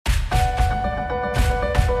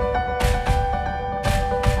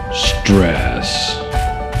Stress.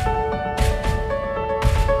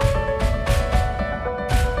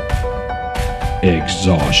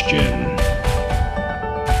 Exhaustion.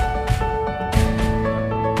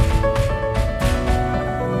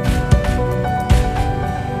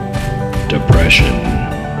 Depression.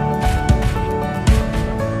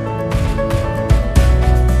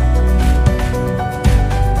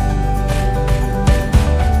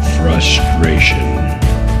 Frustration.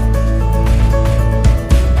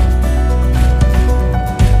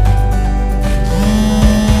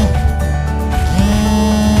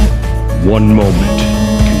 One moment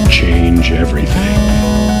can change everything.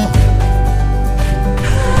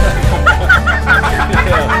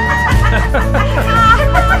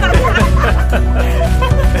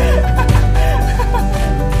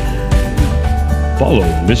 Follow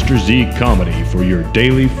Mr. Z Comedy for your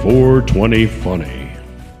daily 420 funny.